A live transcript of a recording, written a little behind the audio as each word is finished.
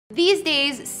These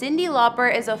days, Cyndi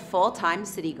Lauper is a full-time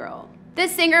city girl.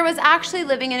 This singer was actually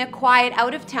living in a quiet,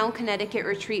 out-of-town Connecticut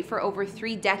retreat for over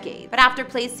 3 decades. But after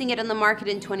placing it on the market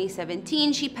in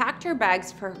 2017, she packed her bags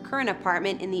for her current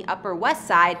apartment in the Upper West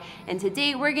Side, and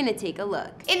today we're gonna take a look.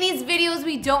 In these videos,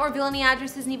 we don't reveal any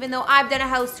addresses, and even though I've done a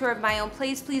house tour of my own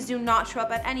place, please do not show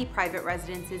up at any private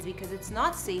residences because it's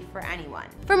not safe for anyone.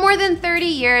 For more than 30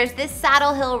 years, this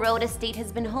Saddle Hill Road estate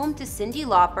has been home to Cyndi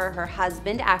Lauper, her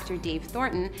husband, actor Dave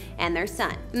Thornton, and their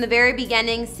son. From the very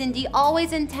beginning, Cyndi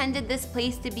always intended this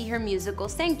place to be her musical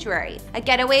sanctuary, a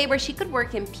getaway where she could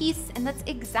work in peace, and that's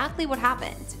exactly what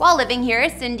happened. While living here,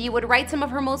 Cyndi would write some of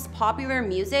her most popular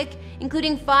music,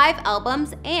 including 5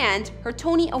 albums and her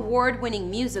Tony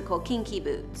Award-winning musical Kinky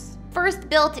Boots. First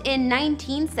built in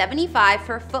 1975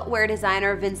 for footwear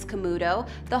designer Vince Camuto,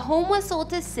 the home was sold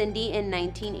to Cyndi in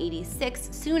 1986,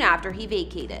 soon after he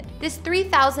vacated. This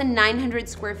 3,900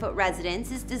 square foot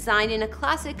residence is designed in a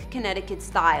classic Connecticut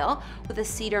style, with a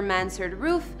cedar mansard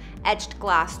roof, etched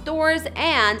glass doors,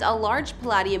 and a large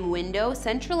palladium window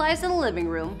centralized in the living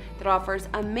room that offers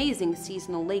amazing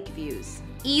seasonal lake views.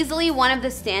 Easily one of the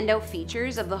standout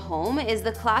features of the home is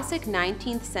the classic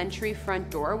 19th century front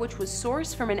door, which was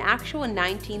sourced from an actual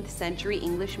 19th century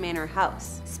English manor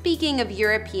house. Speaking of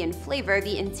European flavor,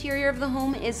 the interior of the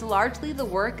home is largely the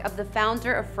work of the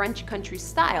founder of French country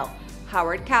style,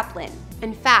 Howard Kaplan.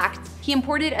 In fact, he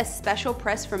imported a special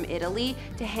press from Italy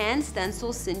to hand stencil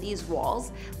Cyndi's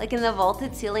walls, like in the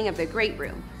vaulted ceiling of the Great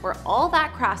Room, where all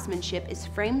that craftsmanship is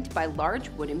framed by large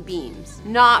wooden beams.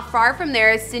 Not far from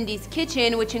there is Cyndi's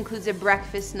kitchen, which includes a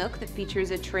breakfast nook that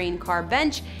features a train car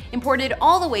bench imported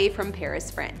all the way from Paris,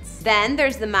 France. Then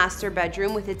there's the master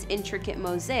bedroom with its intricate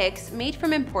mosaics made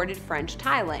from imported French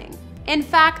tiling. In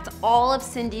fact, all of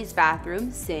Cyndi's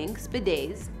bathrooms, sinks,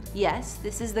 bidets, yes,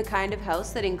 this is the kind of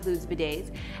house that includes bidets,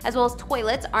 as well as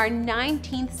toilets, are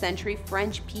 19th century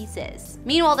French pieces.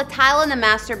 Meanwhile, the tile in the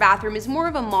master bathroom is more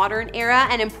of a modern era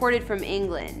and imported from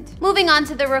England. Moving on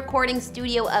to the recording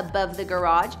studio above the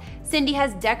garage, Cyndi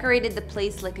has decorated the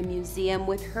place like a museum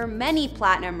with her many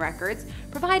platinum records,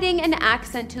 providing an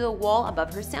accent to the wall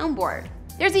above her soundboard.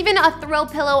 There's even a throw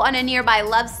pillow on a nearby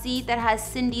love seat that has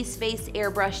Cyndi's face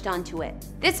airbrushed onto it.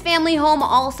 This family home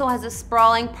also has a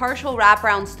sprawling partial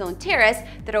wraparound stone terrace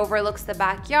that overlooks the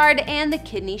backyard and the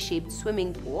kidney-shaped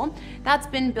swimming pool that's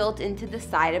been built into the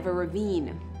side of a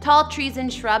ravine. Tall trees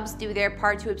and shrubs do their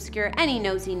part to obscure any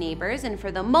nosy neighbors, and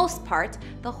for the most part,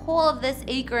 the whole of this 1.5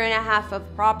 acres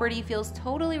of property feels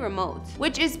totally remote,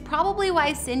 which is probably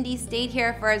why Cyndi stayed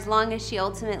here for as long as she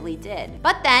ultimately did.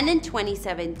 But then in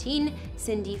 2017,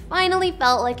 Cyndi finally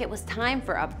felt like it was time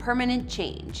for a permanent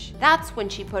change. That's when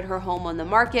she put her home on the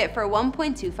market for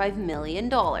 $1.25 million.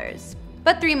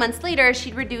 But 3 months later,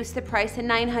 she'd reduced the price to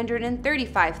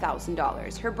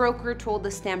 $935,000, her broker told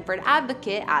the Stamford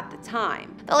Advocate at the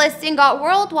time. The listing got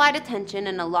worldwide attention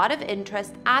and a lot of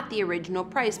interest at the original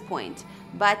price point,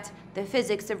 but the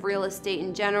physics of real estate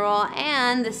in general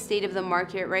and the state of the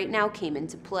market right now came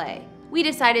into play. We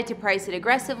decided to price it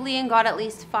aggressively and got at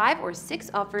least 5 or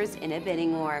 6 offers in a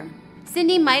bidding war.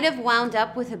 Cyndi might have wound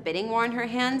up with a bidding war on her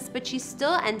hands, but she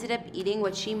still ended up eating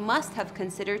what she must have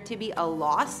considered to be a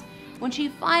loss when she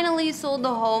finally sold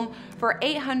the home for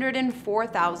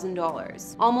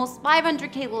 $804,000, almost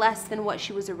 $500K less than what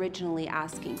she was originally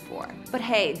asking for. But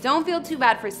hey, don't feel too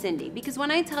bad for Cyndi, because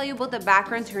when I tell you about the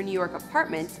background to her New York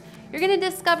apartment, you're gonna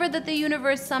discover that the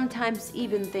universe sometimes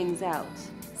evens things out.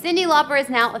 Cyndi Lauper is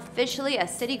now officially a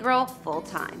city girl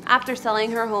full-time. After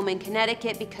selling her home in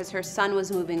Connecticut because her son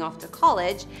was moving off to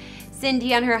college,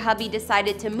 Cyndi and her hubby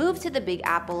decided to move to the Big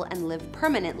Apple and live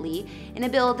permanently in a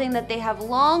building that they have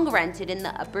long rented in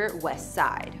the Upper West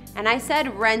Side. And I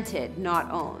said rented, not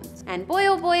owned. And boy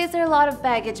oh boy is there a lot of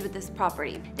baggage with this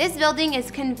property. This building is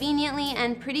conveniently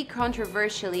and pretty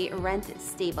controversially rent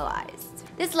stabilized.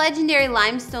 This legendary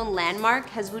limestone landmark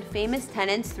has wooed famous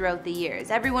tenants throughout the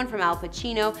years, everyone from Al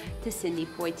Pacino to Sidney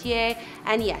Poitier,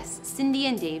 and yes, Cyndi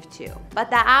and Dave too. But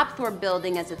the Apthorpe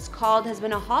building, as it's called, has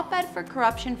been a hotbed for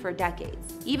corruption for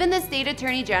decades. Even the state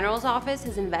attorney general's office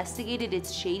has investigated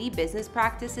its shady business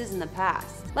practices in the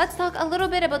past. Let's talk a little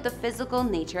bit about the physical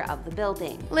nature of the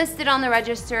building. Listed on the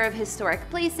Register of Historic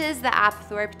Places, the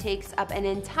Apthorpe takes up an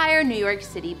entire New York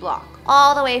City block,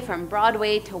 all the way from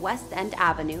Broadway to West End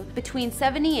Avenue, between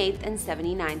 78th and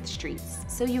 79th Streets.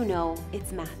 So you know,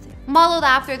 it's massive. Modeled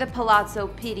after the Palazzo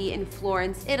Pitti in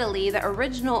Florence, Italy, the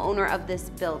original owner of this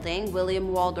building,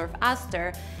 William Waldorf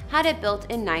Astor, had it built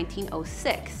in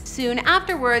 1906. Soon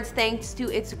afterwards, thanks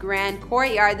to its grand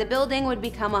courtyard, the building would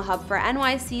become a hub for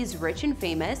NYC's rich and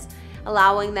famous,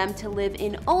 allowing them to live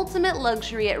in ultimate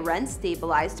luxury at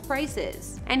rent-stabilized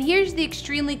prices. And here's the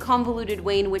extremely convoluted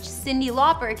way in which Cyndi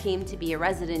Lauper came to be a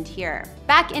resident here.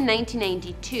 Back in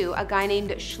 1992, a guy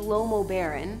named Shlomo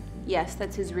Baron, yes,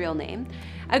 that's his real name,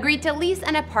 agreed to lease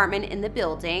an apartment in the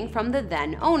building from the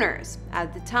then owners.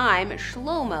 At the time,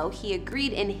 Shlomo, he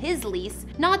agreed in his lease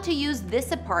not to use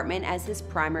this apartment as his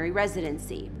primary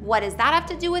residency. What does that have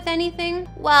to do with anything?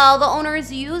 Well, the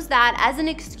owners used that as an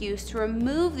excuse to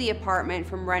remove the apartment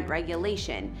from rent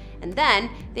regulation, and then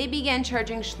they began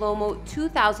charging Shlomo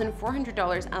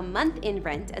 $2,400 a month in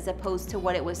rent as opposed to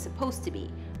what it was supposed to be,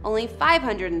 only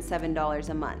 $507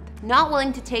 a month. Not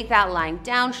willing to take that lying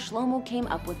down, Shlomo came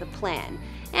up with a plan.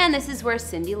 And this is where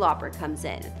Cyndi Lauper comes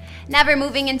in. Never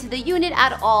moving into the unit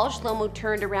at all, Shlomo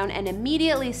turned around and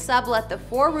immediately sublet the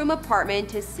 4-room apartment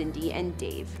to Cyndi and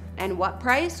Dave. And what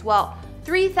price? Well,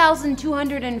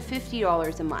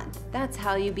 $3,250 a month. That's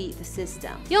how you beat the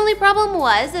system. The only problem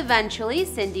was, eventually,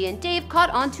 Cyndi and Dave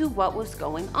caught on to what was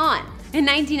going on. In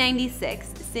 1996,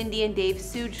 Cyndi and Dave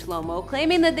sued Shlomo,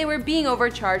 claiming that they were being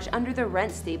overcharged under the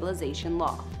rent stabilization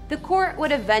law. The court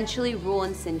would eventually rule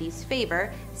in Cyndi's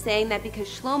favor, saying that because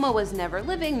Shlomo was never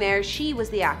living there, she was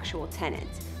the actual tenant.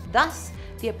 Thus,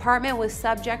 the apartment was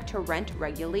subject to rent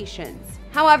regulations.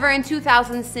 However, in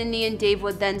 2000, Cyndi and Dave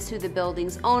would then sue the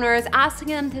building's owners, asking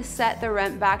them to set the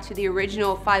rent back to the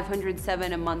original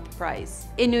 $507 a month price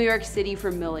in New York City for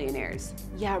millionaires.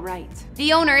 Yeah, right.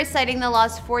 The owners, citing the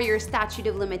law's 4-year statute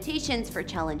of limitations for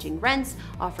challenging rents,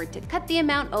 offered to cut the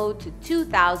amount owed to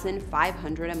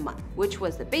 $2,500 a month, which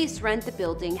was the base rent the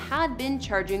building had been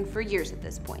charging for years at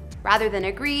this point. Rather than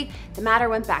agree, the matter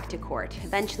went back to court.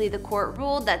 Eventually, the court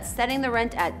ruled that setting the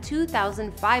rent at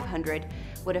 $2,500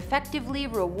 would effectively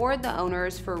reward the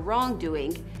owners for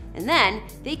wrongdoing, and then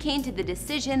they came to the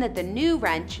decision that the new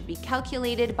rent should be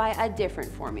calculated by a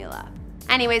different formula.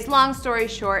 Anyways, long story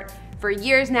short, for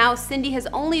years now, Cyndi has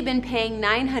only been paying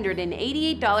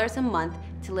 $988 a month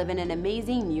to live in an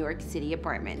amazing New York City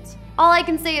apartment. All I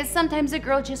can say is sometimes a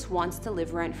girl just wants to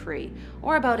live rent-free,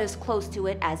 or about as close to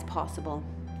it as possible.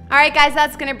 Alright guys,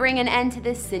 that's gonna bring an end to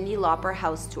this Cyndi Lauper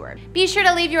house tour. Be sure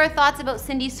to leave your thoughts about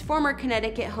Cyndi's former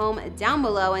Connecticut home down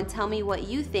below and tell me what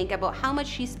you think about how much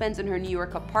she spends on her New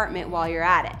York apartment while you're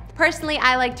at it. Personally,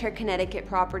 I liked her Connecticut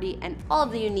property and all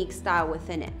of the unique style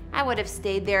within it. I would have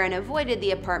stayed there and avoided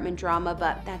the apartment drama,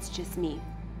 but that's just me.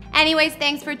 Anyways,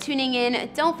 thanks for tuning in.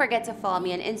 Don't forget to follow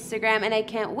me on Instagram, and I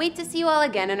can't wait to see you all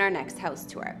again in our next house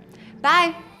tour.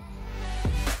 Bye!